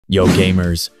Yo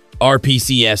gamers,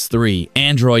 RPCS3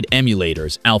 Android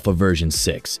Emulator's Alpha version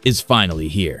 6 is finally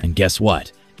here. And guess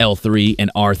what? L3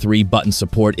 and R3 button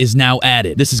support is now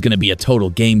added. This is going to be a total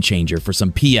game changer for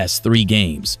some PS3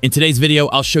 games. In today's video,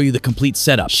 I'll show you the complete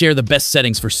setup, share the best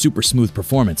settings for super smooth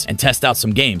performance, and test out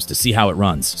some games to see how it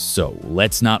runs. So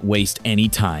let's not waste any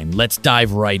time. Let's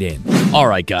dive right in.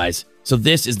 Alright guys, so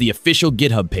this is the official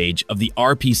GitHub page of the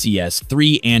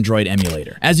RPCS3 Android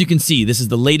Emulator. As you can see, this is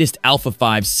the latest Alpha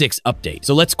 5.6 update.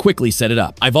 So let's quickly set it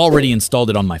up. I've already installed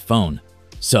it on my phone.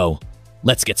 So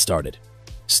let's get started.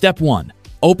 Step 1.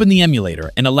 Open the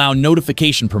emulator and allow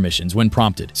notification permissions when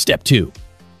prompted. Step 2.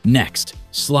 Next,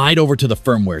 slide over to the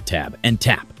Firmware tab and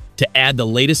tap to add the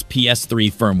latest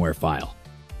PS3 firmware file.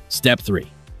 Step 3.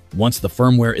 Once the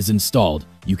firmware is installed,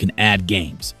 you can add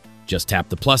games. Just tap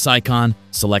the plus icon,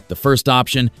 select the first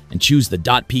option, and choose the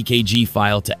 .pkg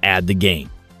file to add the game.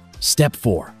 Step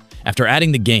 4. After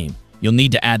adding the game, you'll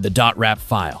need to add the .rap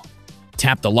file.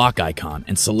 Tap the lock icon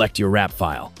and select your rap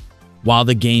file. While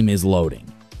the game is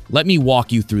loading, let me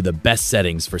walk you through the best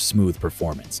settings for smooth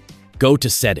performance. Go to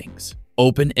Settings.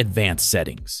 Open Advanced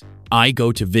Settings. I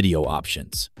go to Video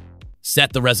Options.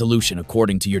 Set the resolution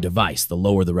according to your device. The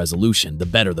lower the resolution, the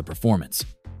better the performance.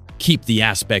 Keep the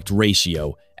aspect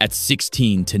ratio at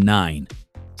 16:9.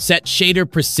 Set shader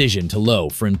precision to low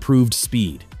for improved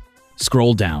speed.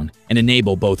 Scroll down and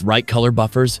enable both right color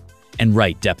buffers and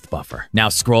right depth buffer. Now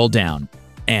scroll down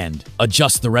and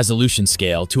adjust the resolution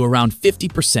scale to around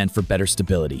 50% for better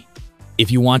stability.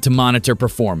 If you want to monitor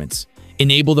performance,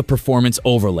 enable the performance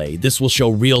overlay. This will show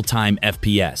real-time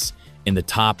FPS in the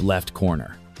top left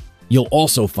corner. You'll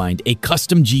also find a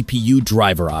custom GPU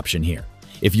driver option here.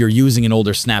 If you're using an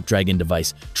older Snapdragon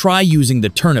device, try using the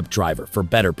turnip driver for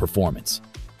better performance.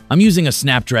 I'm using a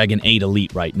Snapdragon 8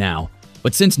 Elite right now,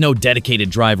 but since no dedicated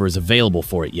driver is available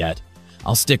for it yet,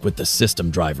 I'll stick with the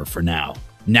system driver for now.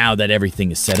 Now that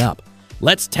everything is set up,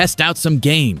 let's test out some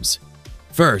games.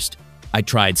 First, I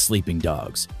tried Sleeping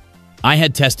Dogs. I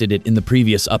had tested it in the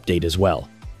previous update as well,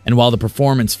 and while the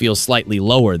performance feels slightly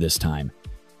lower this time,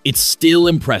 it's still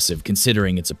impressive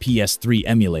considering it's a PS3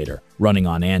 emulator running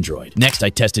on Android. Next, I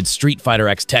tested Street Fighter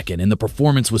X Tekken and the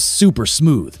performance was super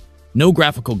smooth. No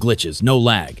graphical glitches, no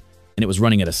lag, and it was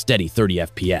running at a steady 30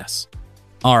 FPS.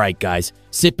 Alright guys,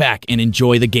 sit back and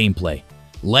enjoy the gameplay.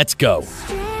 Let's go!